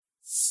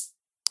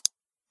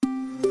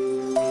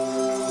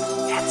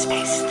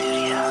Headspace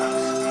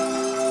Studios.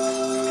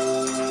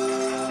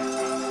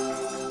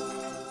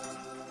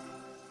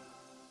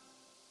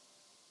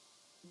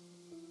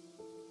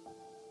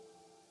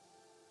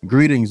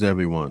 Greetings,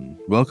 everyone.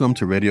 Welcome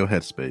to Radio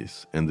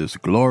Headspace and this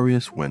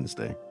glorious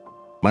Wednesday.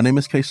 My name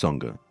is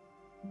Kaysonga.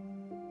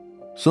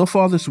 So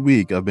far this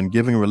week, I've been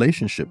giving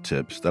relationship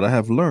tips that I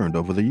have learned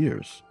over the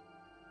years.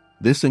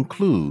 This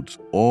includes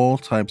all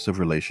types of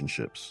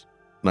relationships.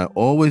 And I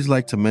always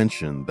like to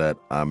mention that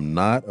I'm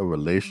not a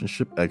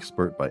relationship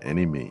expert by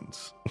any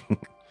means.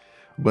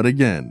 But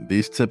again,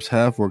 these tips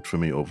have worked for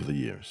me over the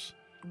years.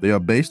 They are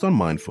based on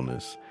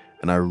mindfulness,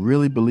 and I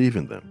really believe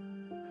in them.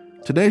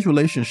 Today's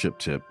relationship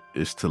tip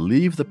is to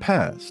leave the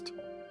past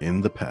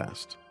in the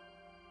past.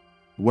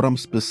 What I'm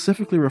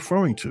specifically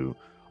referring to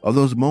are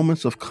those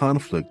moments of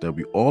conflict that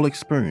we all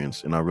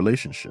experience in our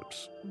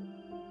relationships.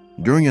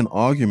 During an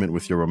argument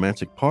with your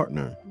romantic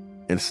partner,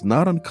 it's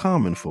not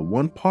uncommon for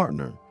one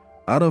partner,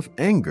 out of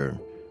anger,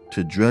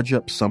 to dredge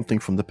up something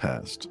from the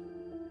past.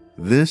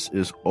 This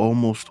is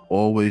almost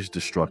always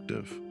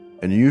destructive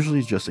and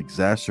usually just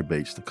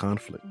exacerbates the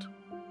conflict.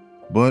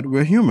 But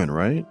we're human,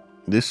 right?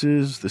 This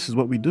is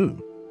what we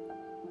do.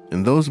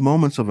 In those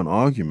moments of an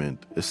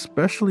argument,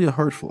 especially a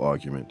hurtful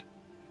argument,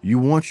 you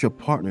want your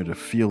partner to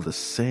feel the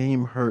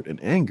same hurt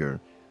and anger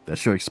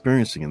that you're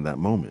experiencing in that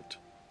moment.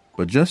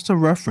 But just to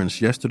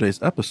reference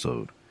yesterday's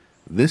episode,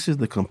 this is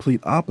the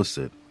complete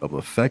opposite of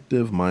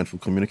effective mindful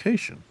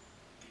communication.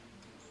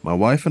 My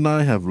wife and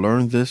I have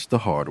learned this the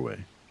hard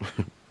way.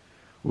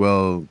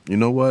 Well, you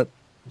know what?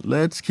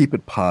 Let's keep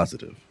it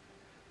positive.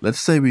 Let's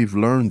say we've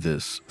learned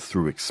this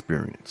through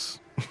experience.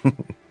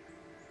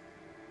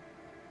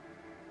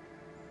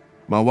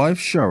 My wife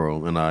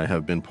Cheryl and I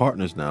have been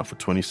partners now for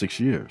 26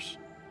 years,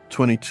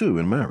 22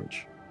 in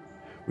marriage.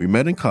 We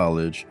met in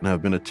college and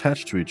have been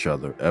attached to each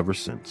other ever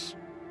since.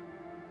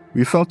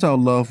 We felt our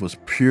love was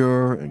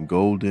pure and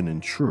golden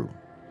and true.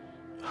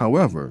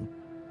 However,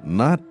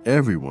 not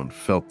everyone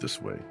felt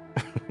this way.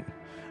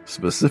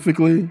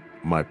 Specifically,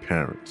 my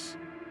parents.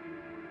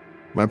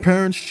 My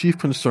parents' chief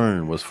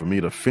concern was for me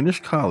to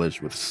finish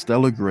college with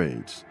stellar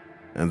grades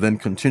and then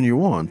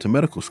continue on to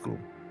medical school.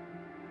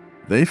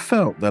 They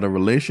felt that a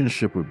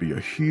relationship would be a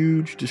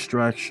huge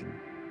distraction.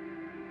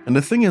 And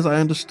the thing is,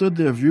 I understood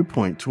their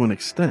viewpoint to an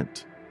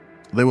extent.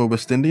 They were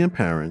West Indian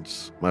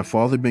parents, my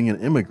father being an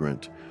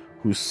immigrant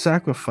who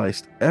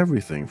sacrificed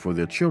everything for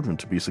their children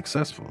to be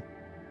successful.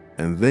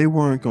 And they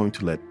weren't going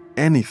to let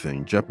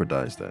anything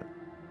jeopardize that.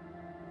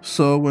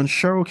 So when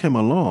Cheryl came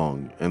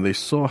along and they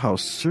saw how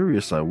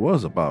serious I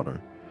was about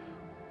her,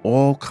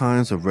 all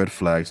kinds of red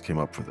flags came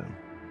up for them.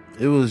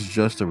 It was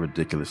just a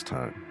ridiculous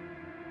time.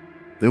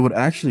 They would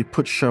actually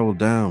put Cheryl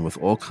down with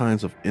all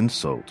kinds of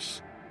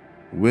insults,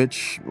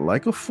 which,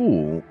 like a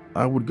fool,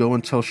 I would go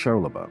and tell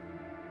Cheryl about.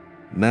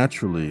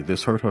 Naturally,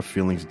 this hurt her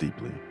feelings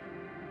deeply.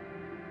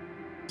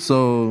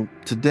 So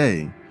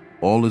today,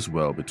 all is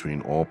well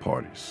between all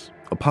parties.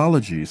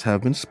 Apologies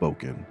have been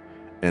spoken,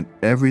 and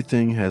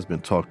everything has been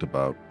talked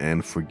about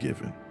and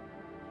forgiven.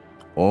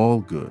 All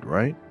good,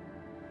 right?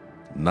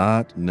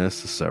 Not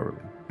necessarily.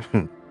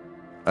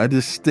 I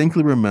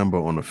distinctly remember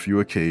on a few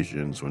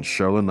occasions when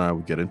Cheryl and I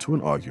would get into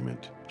an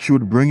argument, she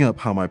would bring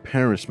up how my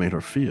parents made her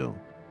feel,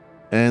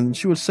 and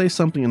she would say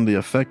something in the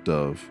effect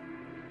of,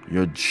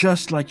 "You're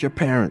just like your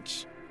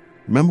parents.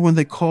 Remember when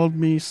they called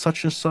me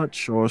such and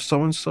such or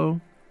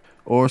so-and-so?"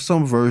 Or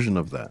some version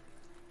of that.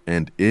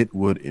 And it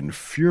would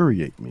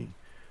infuriate me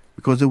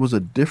because it was a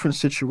different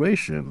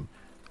situation,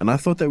 and I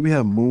thought that we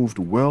had moved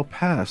well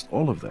past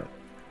all of that.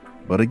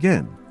 But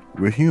again,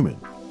 we're human.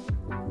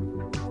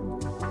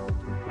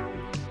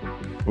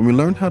 When we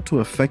learned how to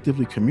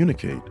effectively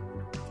communicate,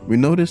 we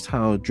noticed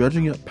how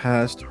dredging up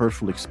past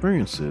hurtful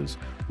experiences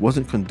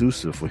wasn't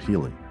conducive for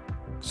healing.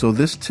 So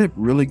this tip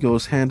really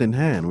goes hand in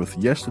hand with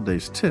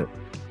yesterday's tip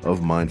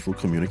of mindful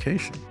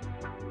communication.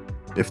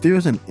 If there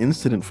is an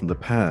incident from the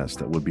past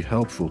that would be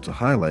helpful to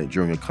highlight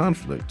during a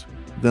conflict,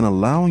 then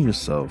allowing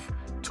yourself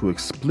to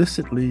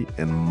explicitly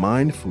and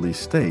mindfully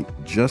state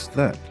just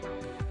that.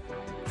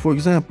 For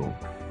example,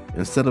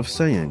 instead of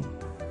saying,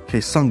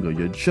 "Kaysonga,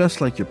 you're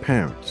just like your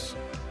parents,"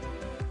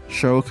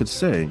 Cheryl could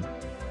say,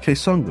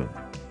 "Kaysonga,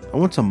 I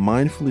want to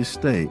mindfully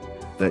state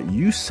that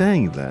you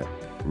saying that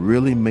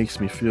really makes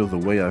me feel the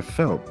way I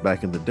felt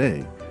back in the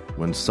day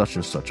when such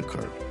and such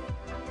occurred."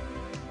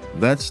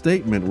 That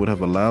statement would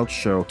have allowed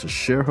Cheryl to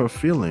share her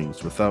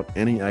feelings without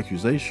any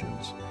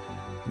accusations.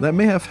 That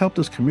may have helped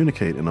us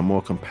communicate in a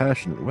more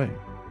compassionate way.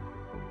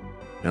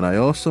 And I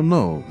also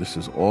know this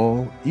is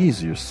all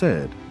easier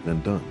said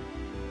than done.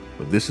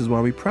 But this is why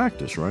we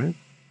practice, right?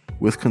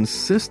 With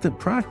consistent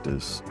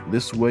practice,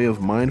 this way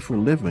of mindful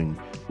living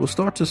will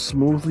start to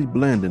smoothly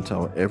blend into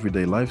our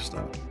everyday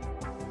lifestyle.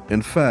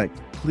 In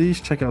fact, please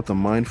check out the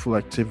mindful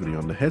activity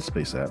on the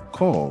Headspace app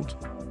called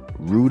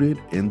Rooted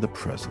in the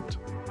Present.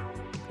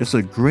 It's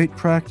a great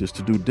practice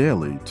to do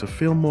daily to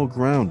feel more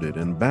grounded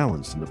and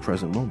balanced in the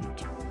present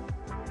moment.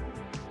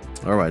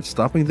 All right,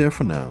 stopping there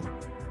for now.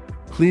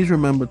 Please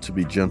remember to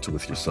be gentle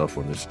with yourself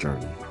on this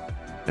journey.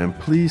 And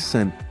please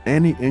send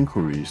any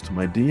inquiries to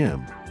my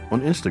DM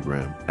on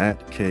Instagram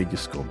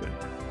 @KGiscobe.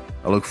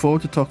 I look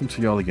forward to talking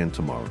to y'all again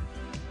tomorrow.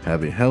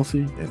 Have a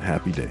healthy and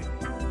happy day.